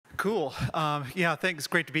Cool. Yeah, thanks.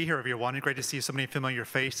 Great to be here, everyone. And great to see so many familiar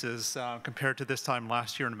faces compared to this time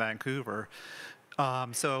last year in Vancouver.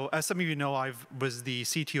 So as some of you know, I was the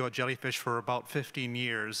CTO at Jellyfish for about 15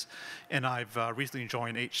 years, and I've recently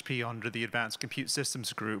joined HP under the Advanced Compute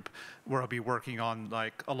Systems group, where I'll be working on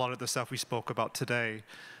like a lot of the stuff we spoke about today.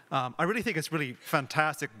 I really think it's really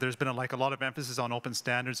fantastic. There's been a lot of emphasis on open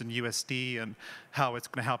standards and USD and how it's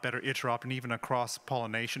going to help better interop and even across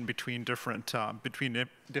pollination between different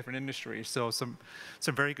industries. So some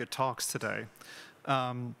very good talks today.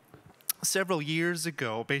 Several years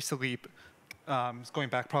ago, basically. Going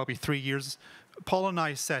back probably 3 years, Paul and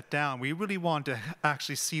I sat down. We really wanted to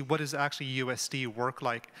actually see what does actually USD work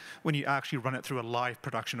like when you actually run it through a live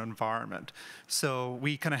production environment. So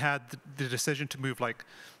we kind of had the decision to move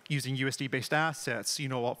using USD-based assets,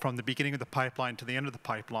 from the beginning of the pipeline to the end of the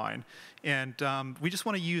pipeline. And we just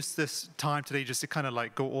want to use this time today just to kind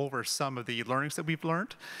of go over some of the learnings that we've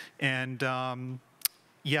learned. And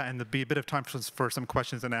yeah, and there'll be a bit of time for some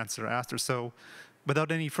questions and answers after. So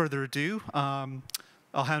without any further ado,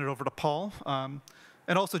 I'll hand it over to Paul.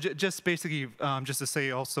 And also, just basically, just to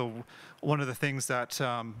say also, one of the things that,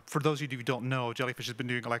 for those of you who don't know, Jellyfish has been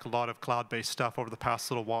doing a lot of cloud-based stuff over the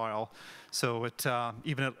past little while. So it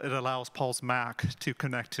allows Paul's Mac to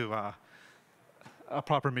connect to a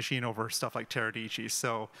proper machine over stuff like Teradici.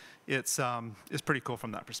 So it's pretty cool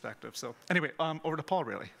from that perspective. So anyway, over to Paul,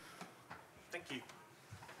 really. Thank you.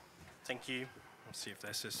 Thank you. Let's see if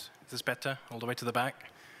this is better, all the way to the back.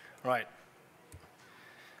 Right.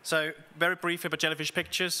 So very briefly about Jellyfish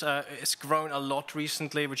Pictures. It's grown a lot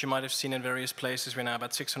recently, which you might have seen in various places. We're now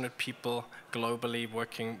about 600 people globally,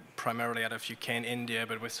 working primarily out of UK and India,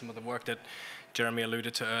 but with some of the work that Jeremy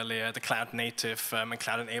alluded to earlier, the cloud native and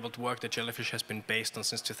cloud-enabled work that Jellyfish has been based on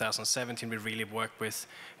since 2017. We really work with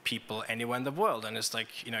people anywhere in the world, and it's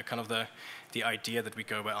kind of the idea that we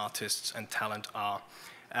go where artists and talent are.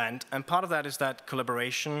 And part of that is that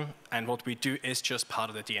collaboration, and what we do is just part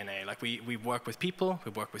of the DNA. We work with people,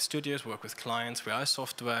 we work with studios, we work with clients. We are a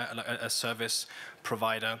software, a service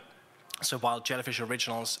provider. So while Jellyfish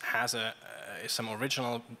Originals has some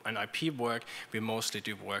original and IP work, we mostly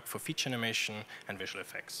do work for feature animation and visual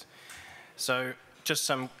effects. So just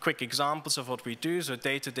some quick examples of what we do. So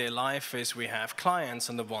day-to-day life is we have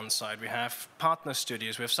clients on the one side, we have partner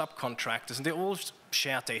studios, we have subcontractors, and they all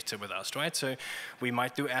share data with us, right? So we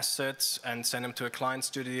might do assets and send them to a client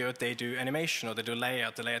studio. They do animation or they do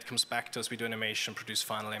layout. The layout comes back to us. We do animation, produce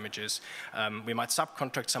final images. We might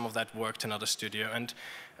subcontract some of that work to another studio.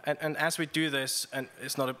 And as we do this, and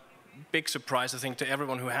it's not a big surprise, I think, to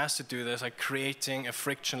everyone who has to do this, creating a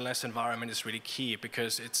frictionless environment is really key,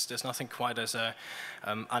 because there's nothing quite as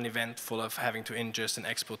uneventful of having to ingest and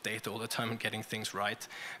export data all the time and getting things right.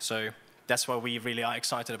 So that's why we really are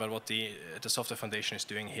excited about what the Software Foundation is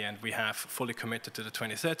doing here. And we have fully committed to the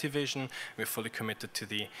 2030 vision. We're fully committed to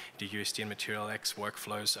the USD and MaterialX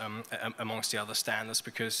workflows amongst the other standards,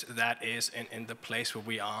 because that is in the place where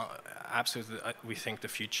we are absolutely, we think, the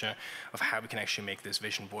future of how we can actually make this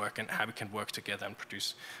vision work and how we can work together and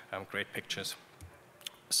produce great pictures.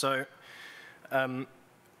 So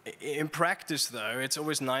in practice, though, it's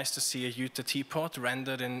always nice to see a Utah teapot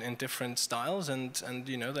rendered in different styles, and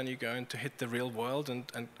then you go into hit the real world,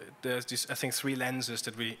 and there's these, I think, 3 lenses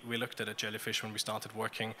that we looked at Jellyfish when we started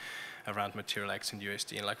working around MaterialX and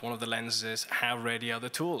USD. And one of the lenses is, how ready are the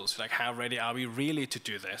tools? How ready are we really to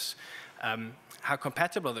do this? How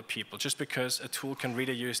compatible are the people? Just because a tool can read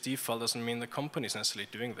a USD file doesn't mean the company is necessarily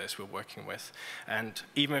doing this we're working with. And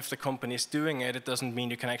even if the company is doing it, it doesn't mean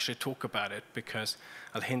you can actually talk about it, because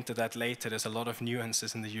I'll hint at that later. There's a lot of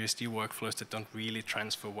nuances in the USD workflows that don't really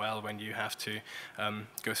transfer well when you have to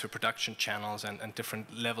go through production channels and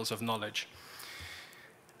different levels of knowledge.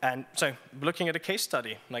 And so, looking at a case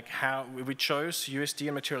study, how we chose USD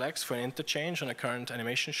and MaterialX for an interchange on a current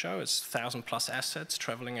animation show. It's 1,000+ assets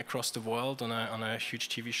traveling across the world on a huge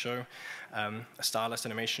TV show, a stylized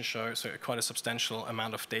animation show, so quite a substantial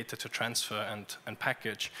amount of data to transfer and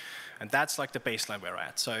package. And that's the baseline we're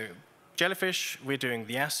at. So Jellyfish, we're doing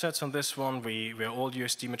the assets on this one. We're all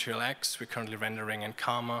USD MaterialX. We're currently rendering in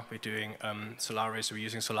Karma. We're doing Solaris. We're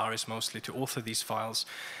using Solaris mostly to author these files.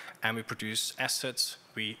 And we produce assets.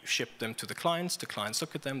 We ship them to the clients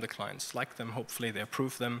look at them, the clients like them, hopefully they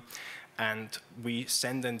approve them, and we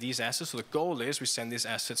send them these assets. So the goal is we send these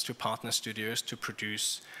assets to partner studios to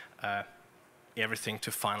produce everything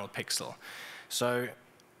to final pixel. So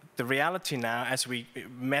the reality now, as we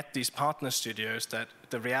met these partner studios, that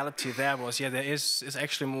the reality there was, yeah, there is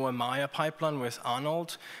actually more a Maya pipeline with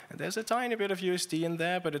Arnold. And there's a tiny bit of USD in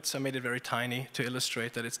there, but I made it very tiny to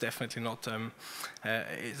illustrate that it's definitely not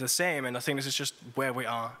the same. And I think this is just where we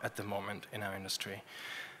are at the moment in our industry.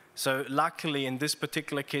 So luckily, in this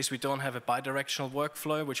particular case, we don't have a bidirectional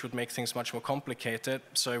workflow, which would make things much more complicated.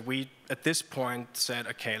 So we, at this point, said,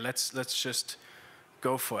 okay, let's just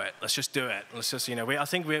go for it. Let's just do it. Let's just, I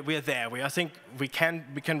think we're there. I think we can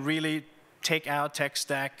really take our tech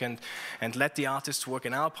stack and let the artists work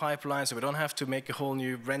in our pipeline, so we don't have to make a whole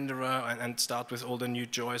new renderer and start with all the new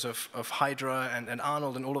joys of Hydra and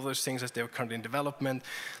Arnold and all of those things as they're currently in development.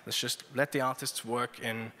 Let's just let the artists work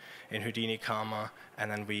in Houdini Karma, and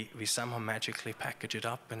then we somehow magically package it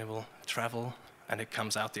up, and it will travel, and it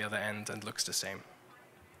comes out the other end and looks the same.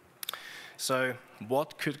 So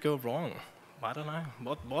what could go wrong? I don't know.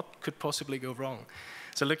 What could possibly go wrong?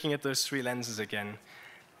 So looking at those three lenses again,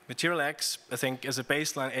 MaterialX, I think, as a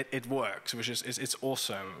baseline, it works, which is it's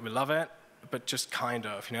awesome. We love it, but just kind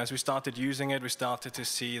of. As we started using it, we started to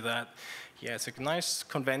see that, yeah, it's a nice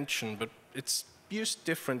convention, but it's used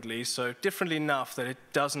differently, so differently enough that it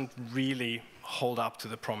doesn't really hold up to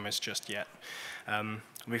the promise just yet.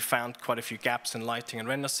 We found quite a few gaps in lighting and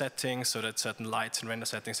render settings, so that certain lights and render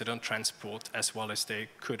settings they don't transport as well as they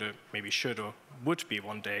could or maybe should or would be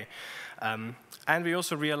one day. And we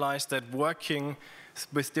also realized that working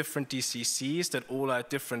with different DCCs that all are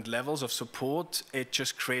at different levels of support, it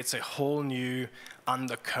just creates a whole new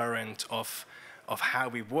undercurrent of how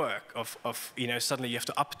we work, suddenly you have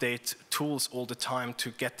to update tools all the time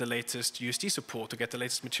to get the latest USD support, to get the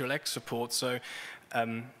latest MaterialX support. So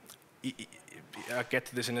I'll get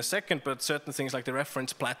to this in a second, but certain things like the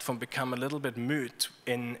reference platform become a little bit moot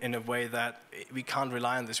in a way that we can't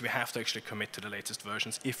rely on this. We have to actually commit to the latest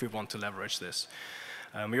versions if we want to leverage this.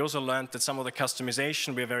 We also learned that some of the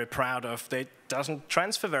customization we're very proud of, they doesn't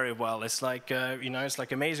transfer very well. It's like, it's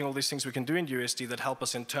like amazing all these things we can do in USD that help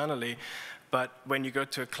us internally. But when you go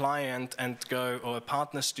to a client and or a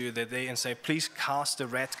partner studio and say, please cast a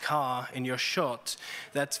red car in your shot,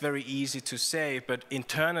 that's very easy to say. But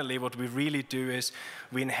internally, what we really do is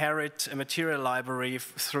we inherit a material library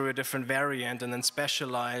through a different variant and then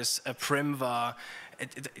specialize a primvar.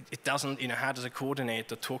 It doesn't, how does a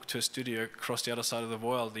coordinator talk to a studio across the other side of the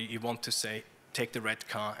world? You want to say, take the red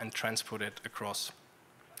car and transport it across.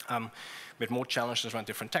 We had more challenges around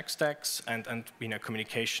different tech stacks and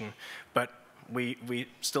communication, but we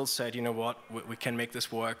still said, you know what, we can make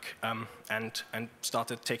this work, and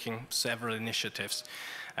started taking several initiatives.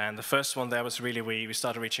 And the first one there was really we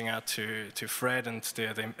started reaching out to Fred and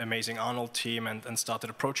the amazing Arnold team and started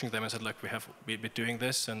approaching them and said, look, we've been doing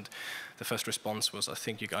this. And the first response was, I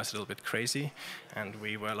think you guys are a little bit crazy. And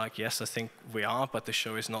we were like, yes, I think we are, but the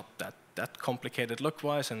show is not that complicated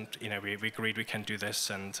look-wise. And we agreed we can do this,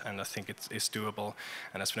 and I think it's doable.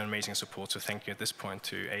 And that's been an amazing support. So thank you at this point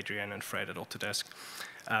to Adrian and Fred at Autodesk.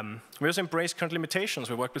 We also embraced current limitations.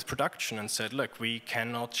 We worked with production and said, look, we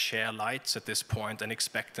cannot share lights at this point and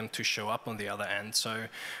expect them to show up on the other end. So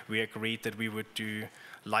we agreed that we would do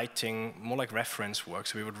lighting more like reference work.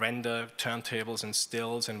 So we would render turntables and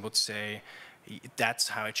stills and would say, that's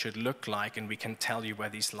how it should look like, and we can tell you where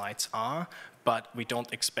these lights are, but we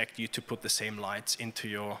don't expect you to put the same lights into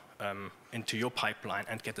your pipeline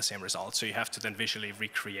and get the same results. So you have to then visually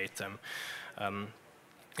recreate them.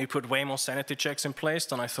 We put way more sanity checks in place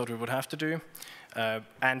than I thought we would have to do. And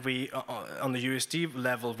on the USD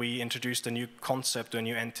level, we introduced a new concept, a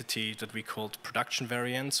new entity that we called production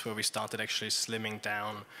variants, where we started actually slimming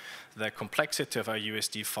down the complexity of our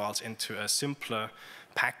USD files into a simpler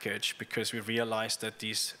package, because we realized that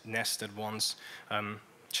these nested ones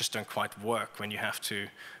just don't quite work when you have to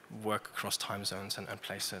work across time zones and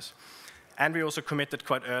places. And we also committed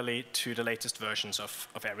quite early to the latest versions of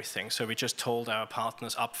everything. So we just told our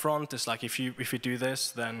partners up front, it's like, if you do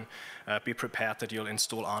this, then be prepared that you'll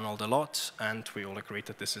install Arnold a lot. And we all agreed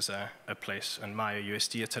that this is a place, and Maya,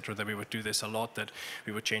 USD, et cetera, that we would do this a lot, that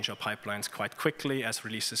we would change our pipelines quite quickly as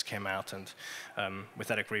releases came out. And with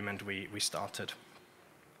that agreement, we started.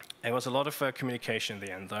 It was a lot of communication in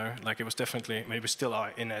the end, though. Like, it was definitely, maybe still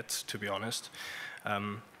are in it, to be honest.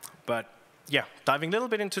 But yeah, diving a little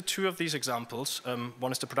bit into two of these examples.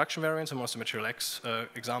 One is the production variants and one is the MaterialX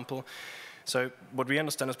example. So what we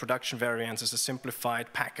understand as production variants is a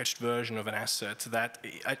simplified, packaged version of an asset that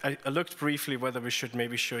I looked briefly whether we should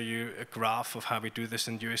maybe show you a graph of how we do this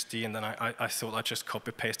in USD, and then I thought I'd just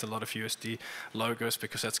copy-paste a lot of USD logos,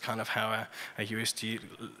 because that's kind of how a USD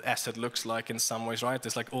asset looks like in some ways, right?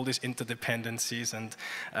 There's like all these interdependencies and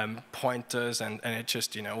pointers, and it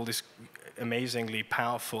just, all these amazingly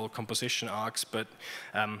powerful composition arcs, but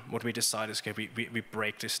what we decide is, okay, we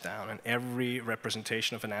break this down, and every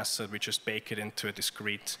representation of an asset, we just bake it into a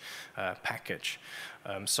discrete package.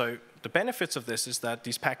 So the benefits of this is that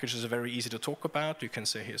these packages are very easy to talk about. You can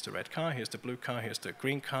say, here's the red car, here's the blue car, here's the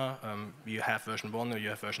green car. You have version 1 or you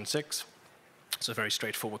have version 6. So very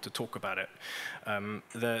straightforward to talk about it.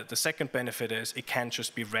 The second benefit is it can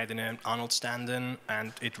just be read in an Arnold stand-in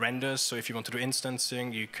and it renders. So if you want to do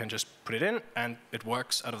instancing, you can just put it in and it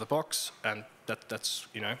works out of the box, and that's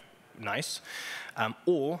nice.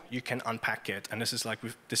 Or you can unpack it, and this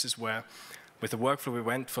is where with the workflow we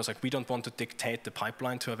went for, we don't want to dictate the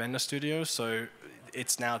pipeline to a vendor studio. So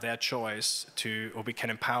it's now their choice or we can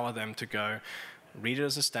empower them to go read it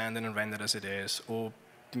as a stand-in and render it as it is, or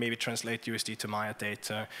maybe translate USD to Maya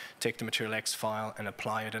data, take the MaterialX file and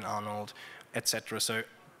apply it in Arnold, etc. So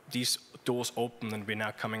these doors open, and we're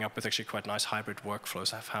now coming up with actually quite nice hybrid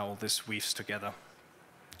workflows of how all this weaves together.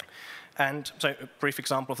 And so a brief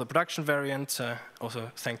example of the production variant.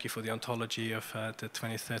 Also, thank you for the ontology of the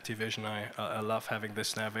 2030 vision. I love having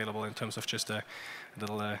this now available in terms of just a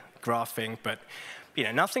little graphing. But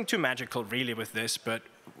nothing too magical really with this, but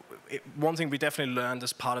one thing we definitely learned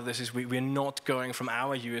as part of this is we're not going from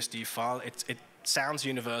our USD file. It sounds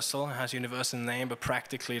universal, has a universal name, but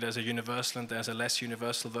practically there's a universal and there's a less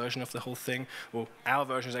universal version of the whole thing. Well, our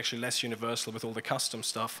version is actually less universal with all the custom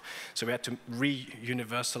stuff. So we had to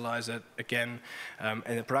re-universalize it again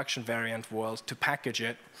in the production variant world to package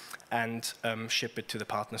it and ship it to the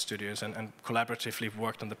partner studios, and collaboratively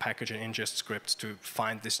worked on the package and ingest scripts to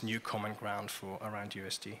find this new common ground for around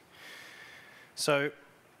USD. So,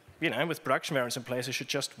 with production variants in place, it should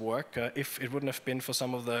just work. If it wouldn't have been for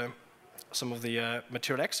some of the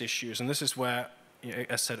MaterialX issues, and this is where,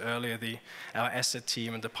 as said earlier, our asset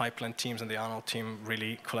team and the pipeline teams and the Arnold team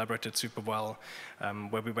really collaborated super well,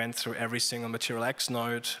 where we went through every single MaterialX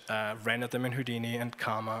node, rendered them in Houdini and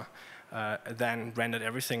Karma, then rendered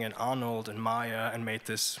everything in Arnold and Maya, and made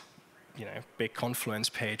this big Confluence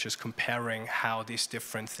pages comparing how these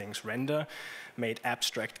different things render, made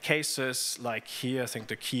abstract cases, like here, I think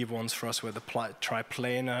the key ones for us were the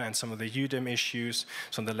triplanar and some of the UDIM issues.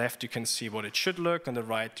 So on the left, you can see what it should look. On the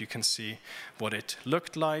right, you can see what it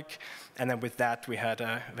looked like. And then with that, we had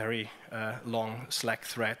a very long Slack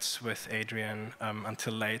threads with Adrian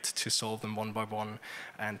until late to solve them one by one,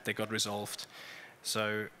 and they got resolved.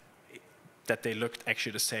 So that they looked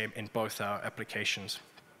actually the same in both our applications.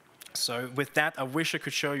 So with that, I wish I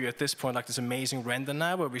could show you at this point this amazing render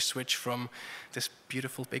now, where we switch from this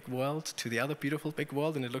beautiful big world to the other beautiful big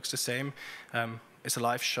world, and it looks the same. It's a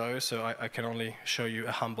live show, so I can only show you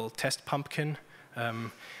a humble test pumpkin,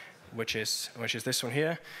 which is this one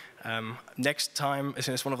here. Next time,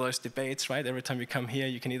 it's one of those debates, right? Every time you come here,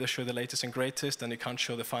 you can either show the latest and greatest, and you can't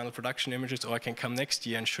show the final production images, or I can come next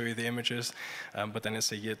year and show you the images, but then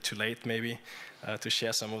it's a year too late, maybe, to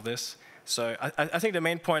share some of this. So I think the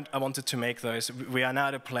main point I wanted to make, though, is we are now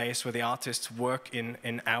at a place where the artists work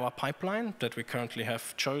in our pipeline that we currently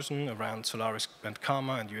have chosen around Solaris and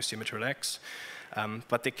Karma and USD and MaterialX.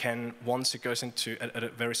 But they can, once it goes into a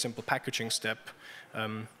very simple packaging step,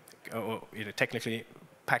 or technically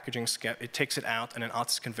packaging step, it takes it out, and an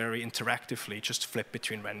artist can very interactively just flip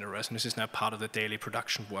between renderers. And this is now part of the daily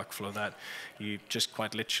production workflow, that you just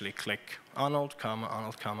quite literally click Arnold,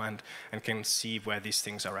 Karma, and can see where these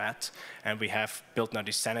things are at. And we have built now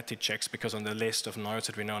these sanity checks, because on the list of nodes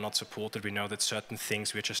that we know are not supported, we know that certain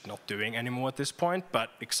things we're just not doing anymore at this point,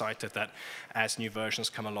 but excited that as new versions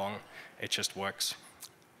come along, it just works.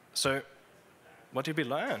 So what did we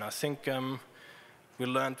learn? I think we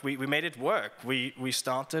learned, we made it work. We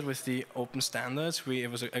started with the open standards. It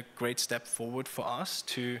was a great step forward for us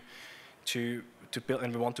to build,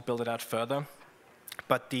 and we want to build it out further.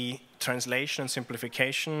 But the translation and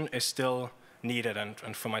simplification is still needed,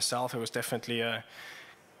 and for myself, it was definitely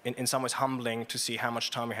in some ways humbling to see how much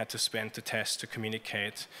time we had to spend to test, to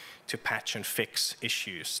communicate, to patch and fix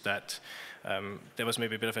issues that there was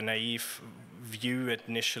maybe a bit of a naive view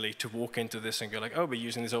initially to walk into this and go like, oh, we're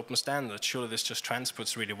using these open standards, surely this just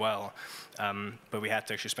transputs really well. But we had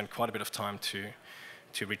to actually spend quite a bit of time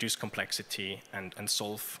to reduce complexity and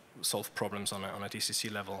solve problems on a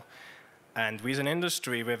DCC level. And we as an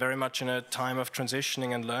industry, we're very much in a time of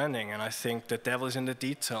transitioning and learning, and I think the devil is in the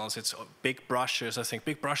details. It's big brushes. I think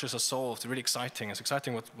big brushes are solved. Really exciting. It's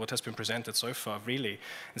exciting what has been presented so far, really,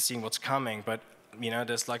 and seeing what's coming. But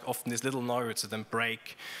there's often these little nodes that then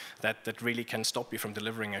break that really can stop you from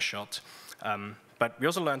delivering a shot. But we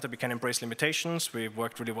also learned that we can embrace limitations. We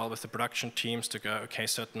worked really well with the production teams to go, okay,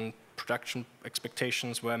 certain production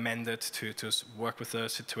expectations were amended to work with the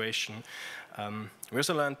situation. We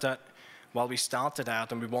also learned that while we started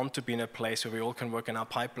out and we want to be in a place where we all can work in our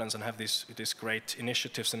pipelines and have these great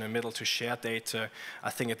initiatives in the middle to share data, I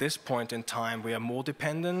think at this point in time we are more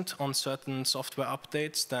dependent on certain software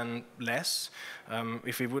updates than less.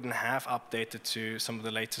 If we wouldn't have updated to some of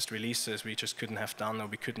the latest releases, we just couldn't have done, or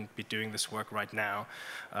we couldn't be doing this work right now.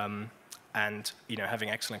 And having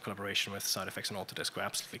excellent collaboration with SideFX and Autodesk were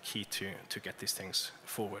absolutely key to get these things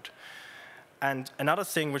forward. And another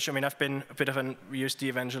thing, which I've been a bit of an USD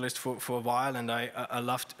evangelist for a while, and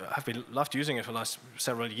have loved using it for the last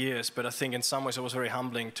several years. But I think in some ways it was very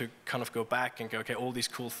humbling to kind of go back and go, okay, all these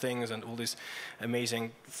cool things and all these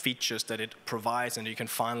amazing features that it provides and you can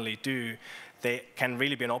finally do, they can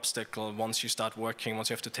really be an obstacle once you start working,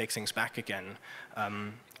 once you have to take things back again.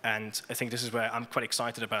 And I think this is where I'm quite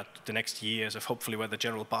excited about the next years of hopefully where the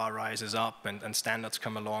general bar rises up and standards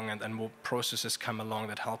come along and more processes come along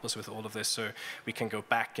that help us with all of this, so we can go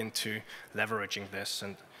back into leveraging this.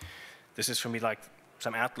 And this is for me like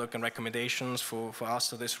some outlook and recommendations for us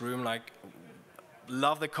to this room. Like,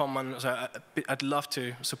 love the common, so I'd love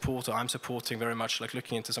to support, or I'm supporting very much, like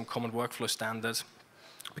looking into some common workflow standards,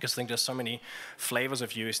 because I think there's so many flavors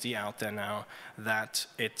of USD out there now that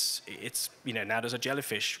it's now there's a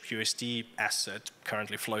Jellyfish USD asset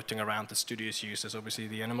currently floating around that studios use. There's obviously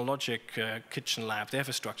the Animal Logic Kitchen Lab. They have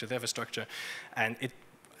a structure, and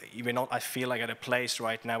we're not, I feel like, at a place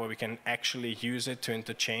right now where we can actually use it to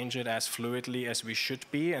interchange it as fluidly as we should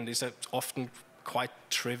be, and these are often quite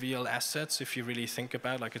trivial assets if you really think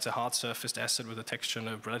about it. Like, it's a hard surfaced asset with a texture and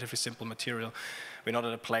a relatively simple material. We're not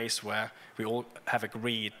at a place where we all have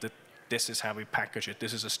agreed that this is how we package it,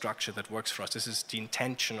 this is a structure that works for us, this is the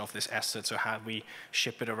intention of this asset, so how we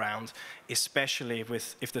ship it around, especially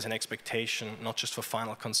if there's an expectation not just for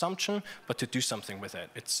final consumption, but to do something with it.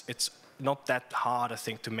 It's not that hard, I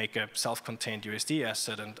think, to make a self-contained USD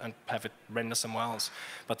asset and have it render somewhere else.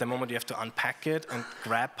 But the moment you have to unpack it and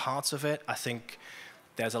grab parts of it, I think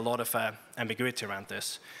there's a lot of ambiguity around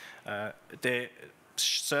this.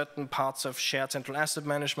 Certain parts of shared central asset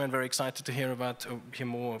management, very excited to hear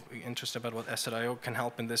more interested about what Asset.io can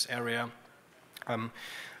help in this area.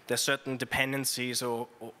 There's certain dependencies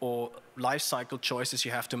or life cycle choices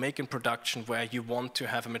you have to make in production where you want to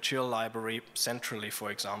have a material library centrally,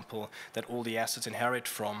 for example, that all the assets inherit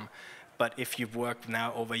from. But if you've worked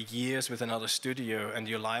now over years with another studio and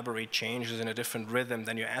your library changes in a different rhythm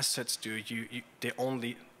than your assets do,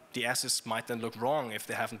 the assets might then look wrong if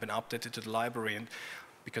they haven't been updated to the library. And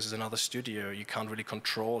because it's another studio, you can't really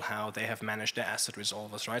control how they have managed their asset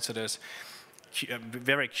resolvers, right? So there's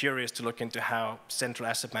very curious to look into how central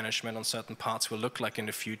asset management on certain parts will look like in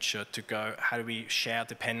the future, to go, how do we share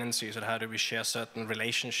dependencies, or how do we share certain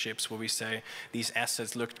relationships where we say, these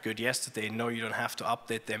assets looked good yesterday, no, you don't have to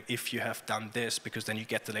update them if you have done this, because then you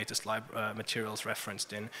get the latest materials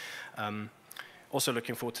referenced in. Also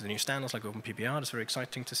looking forward to the new standards like OpenPBR. It's very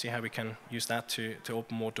exciting to see how we can use that to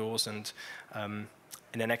open more doors. And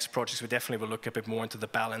in the next projects, we definitely will look a bit more into the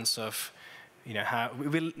balance of, how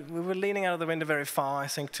we were leaning out of the window very far, I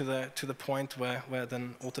think, to the point where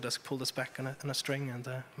then Autodesk pulled us back on a string and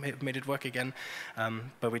made it work again.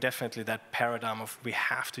 But we definitely, that paradigm of we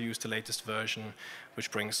have to use the latest version,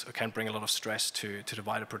 which can bring a lot of stress to the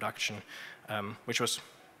wider production, which was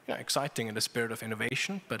exciting in the spirit of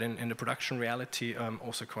innovation, but in the production reality,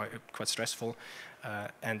 also quite stressful,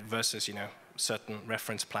 and versus certain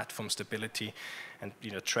reference platform stability, and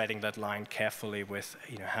treading that line carefully with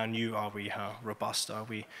how new are we, how robust are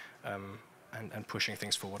we, and pushing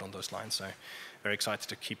things forward on those lines. So very excited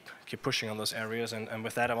to keep pushing on those areas. And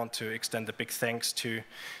with that, I want to extend a big thanks to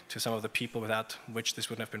some of the people without which this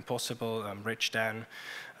wouldn't have been possible. Rich, Dan,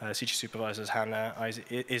 CG supervisors, Hannah,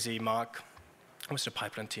 Izzy, Mark, Mr.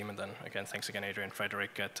 Pipeline team, and then again, thanks again, Adrian,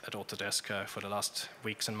 Frederick at Autodesk for the last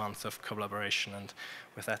weeks and months of collaboration. And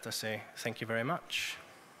with that, I say thank you very much.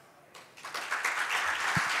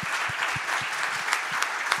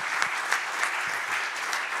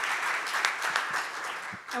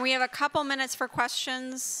 And we have a couple minutes for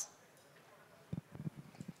questions.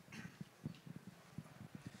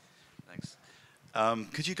 Thanks.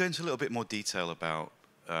 Could you go into a little bit more detail about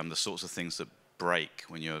the sorts of things that break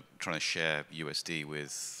when you're trying to share USD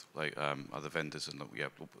with other vendors, and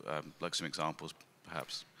like some examples,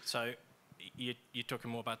 perhaps? So you're talking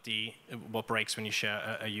more about what breaks when you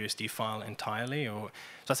share a USD file entirely, or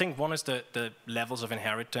so I think one is the levels of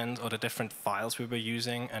inheritance or the different files we were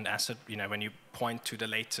using, and asset. When you point to the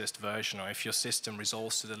latest version, or if your system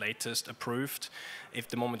resolves to the latest approved, if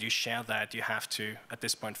the moment you share that, you have to at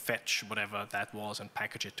this point fetch whatever that was and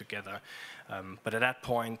package it together. But at that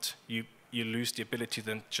point, you you lose the ability to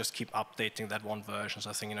then just keep updating that one version. So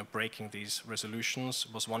I think, breaking these resolutions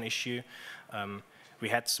was one issue. We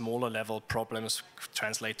had smaller level problems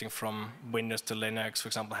translating from Windows to Linux, for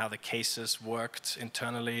example, how the cases worked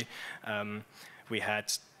internally. We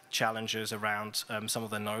had challenges around some of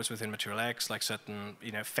the nodes within MaterialX, like certain,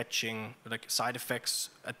 fetching, like side effects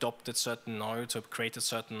adopted certain nodes or created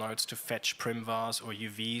certain nodes to fetch primvars or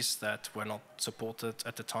UVs that were not supported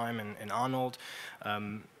at the time in Arnold.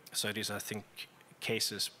 So these are, I think,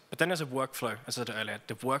 cases. But then there's a workflow, as I said earlier.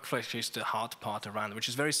 The workflow actually is the hard part around, which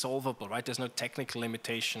is very solvable, right? There's no technical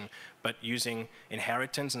limitation, but using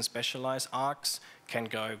inheritance and specialized arcs can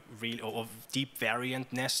go really, or deep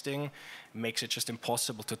variant nesting makes it just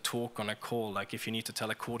impossible to talk on a call. Like if you need to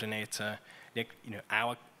tell a coordinator,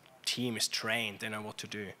 our team is trained, they know what to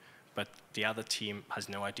do, but the other team has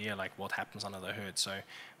no idea like what happens under the hood. So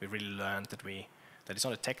we really learned that it's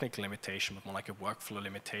not a technical limitation, but more like a workflow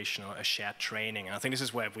limitation or a shared training. And I think this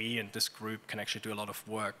is where we in this group can actually do a lot of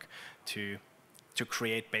work to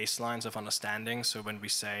create baselines of understanding. So when we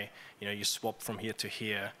say, you swap from here to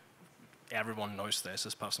here, everyone knows this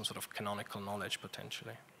as part of some sort of canonical knowledge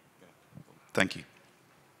potentially. Thank you.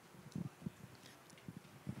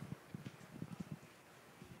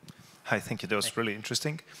 Hi, thank you. That was really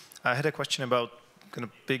interesting. I had a question about kind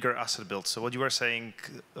of bigger asset builds. So what you were saying,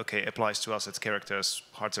 okay, applies to assets, characters,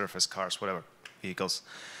 hard surface, cars, whatever, vehicles.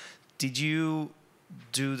 Did you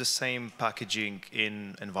do the same packaging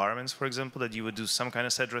in environments, for example, that you would do some kind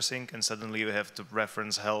of set dressing and suddenly you have to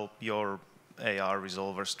reference help your AR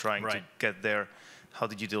resolvers trying to get there? How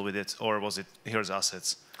did you deal with it? Or was it, here's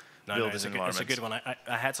assets? No, it's a good one.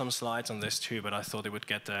 I had some slides on this too, but I thought it would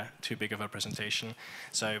get too big of a presentation.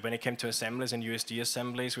 So when it came to assemblies and USD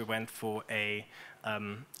assemblies, we went for a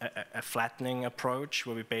flattening approach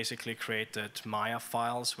where we basically created Maya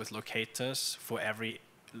files with locators for every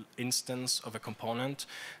instance of a component.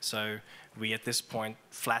 So we at this point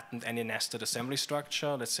flattened any nested assembly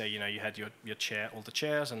structure. Let's say you had your chair, all the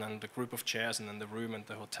chairs, and then the group of chairs, and then the room and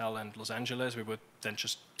the hotel and Los Angeles. We would then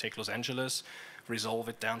just take Los Angeles, resolve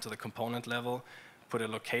it down to the component level, put a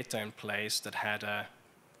locator in place that had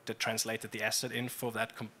that translated the asset info of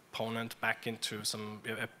that component back into some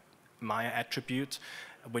Maya attribute,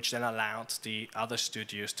 which then allowed the other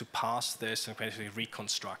studios to parse this and basically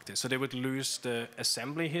reconstruct it. So they would lose the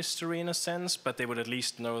assembly history in a sense, but they would at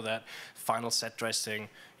least know that final set dressing,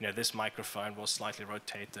 this microphone was slightly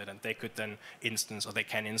rotated, and they could then instance, or they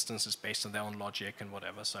can instances based on their own logic and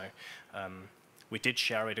whatever. So we did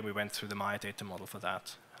share it, and we went through the Maya data model for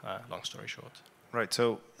that, long story short. Right,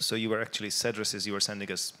 so you were actually set dresses, you were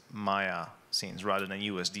sending us Maya scenes rather than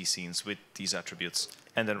USD scenes with these attributes,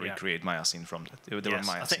 and then recreate Maya scene from that. They were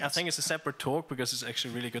Maya scenes. I think it's a separate talk because it's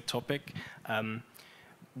actually a really good topic.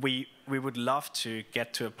 We would love to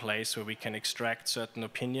get to a place where we can extract certain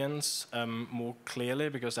opinions more clearly,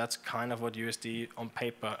 because that's kind of what USD on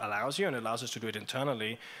paper allows you, and it allows us to do it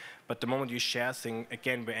internally. But the moment you share things,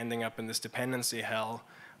 again, we're ending up in this dependency hell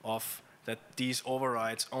of that these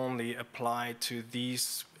overrides only apply to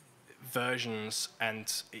these versions,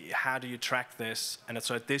 and how do you track this? And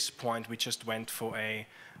so at this point, we just went for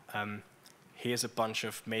here's a bunch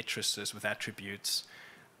of matrices with attributes.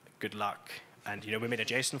 Good luck. And we made a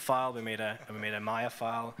JSON file, we made a Maya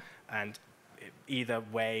file, and either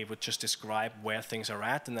way would just describe where things are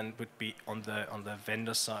at, and then would be on the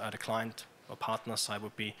vendor side, the client or partner side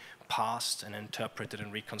would be parsed and interpreted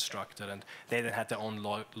and reconstructed, and they then had their own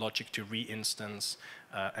logic to re-instance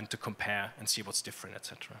and to compare and see what's different,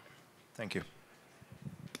 etc. Thank you.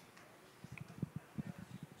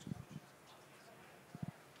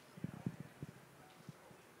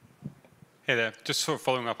 Hey there, just sort of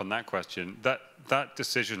following up on that question, that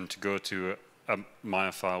decision to go to a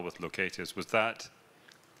Maya file with locators, was that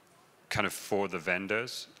kind of for the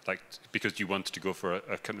vendors, like because you wanted to go for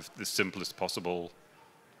a kind of the simplest possible,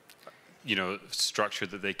 structure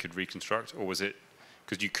that they could reconstruct, or was it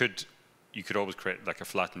because you could always create like a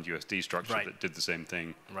flattened USD structure that did the same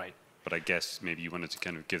thing, right? But I guess maybe you wanted to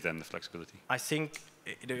kind of give them the flexibility. I think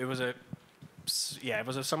it was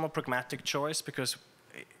a somewhat pragmatic choice, because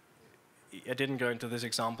I didn't go into this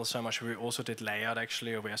example so much. We also did layout,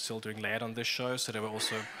 actually, or we are still doing layout on this show. So there were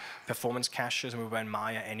also performance caches, and we were in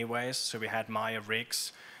Maya anyways. So we had Maya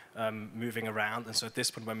rigs moving around. And so at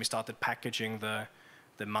this point, when we started packaging the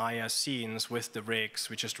Maya scenes with the rigs,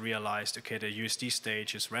 we just realized, okay, the USD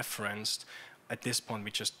stage is referenced. At this point,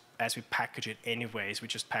 as we package it anyways, we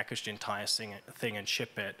just package the entire thing and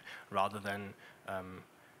ship it, rather than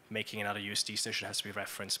making another USD station has to be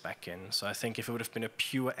referenced back in. So I think if it would have been a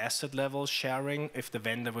pure asset level sharing, if the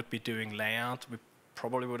vendor would be doing layout, we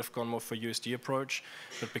probably would have gone more for USD approach,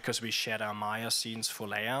 but because we shared our Maya scenes for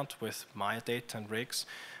layout with Maya data and rigs,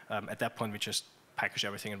 at that point we just packaged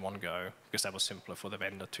everything in one go, because that was simpler for the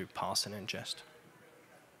vendor to parse and ingest.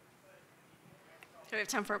 We have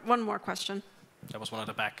time for one more question. There was one at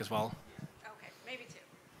the back as well. Okay, maybe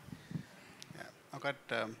two. Yeah, I got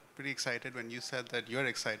pretty excited when you said that you're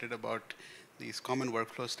excited about these common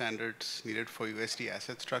workflow standards needed for USD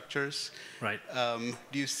asset structures. Right.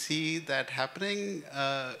 Do you see that happening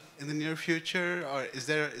in the near future, or is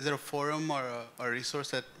there a forum or a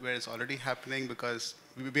resource where it's already happening? Because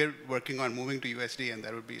we're working on moving to USD, and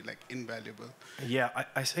that would be like invaluable. Yeah,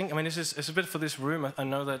 I think, I mean, it's a bit for this room. I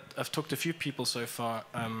know that I've talked to a few people so far,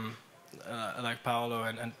 like Paolo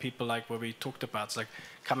and people like where we talked about, it's like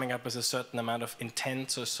coming up with a certain amount of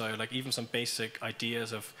intent or so, like even some basic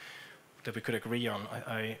ideas of that we could agree on.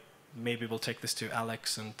 I maybe we'll take this to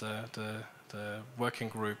Alex and the working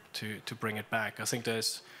group to bring it back. I think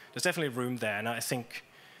there's definitely room there, and I think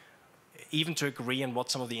even to agree on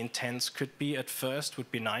what some of the intents could be at first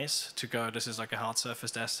would be nice. To go, this is like a hard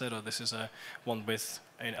surfaced asset, or this is a one with.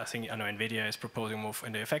 And I know NVIDIA is proposing more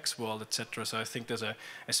in the FX world, etc. So I think there's a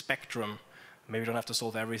spectrum. Maybe we don't have to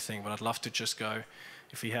solve everything, but I'd love to just go.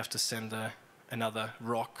 If we have to send another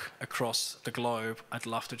rock across the globe, I'd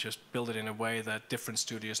love to just build it in a way that different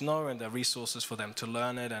studios know, and there are resources for them to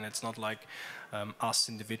learn it, and it's not like us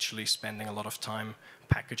individually spending a lot of time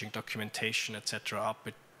packaging documentation, etc. up.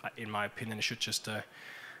 In my opinion, it should just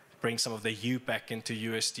bring some of the U back into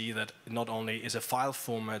USD that not only is a file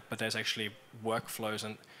format, but there's actually workflows,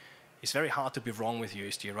 and it's very hard to be wrong with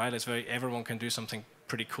USD, right? It's everyone can do something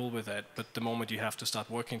pretty cool with it, but the moment you have to start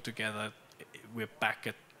working together, we're back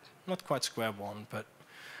at not quite square one, but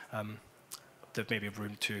there may be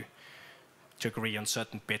room to agree on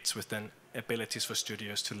certain bits with then abilities for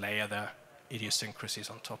studios to layer their idiosyncrasies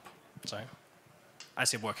on top. So,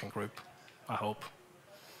 as a working group, I hope.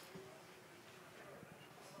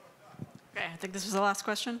 Okay, I think this was the last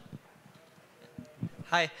question.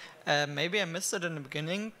 Hi, maybe I missed it in the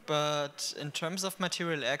beginning, but in terms of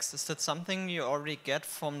MaterialX, is that something you already get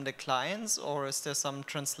from the clients, or is there some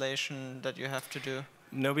translation that you have to do?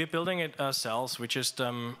 No, we're building it ourselves. We just,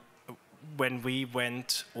 when we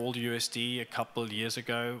went all USD a couple years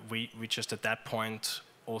ago, we just at that point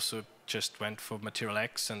also just went for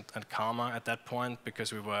MaterialX and Karma at that point,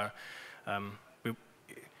 because we were,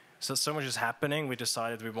 so much is happening. We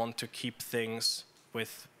decided we want to keep things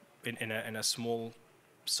in a small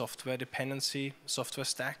software dependency, software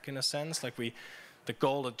stack in a sense. Like the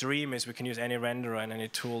goal, the dream is we can use any renderer and any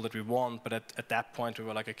tool that we want, but at that point we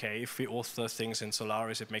were like, okay, if we author things in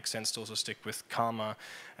Solaris, it makes sense to also stick with Karma,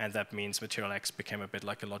 and that means MaterialX became a bit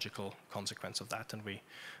like a logical consequence of that, and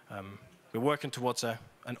we're working towards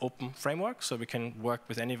an open framework, so we can work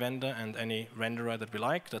with any vendor and any renderer that we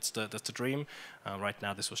like. That's the dream. Right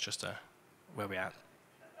now, this was just where we're at.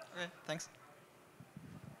 Okay, thanks.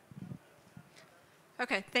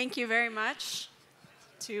 Okay, thank you very much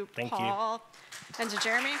to Thank Paul and to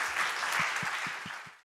Jeremy.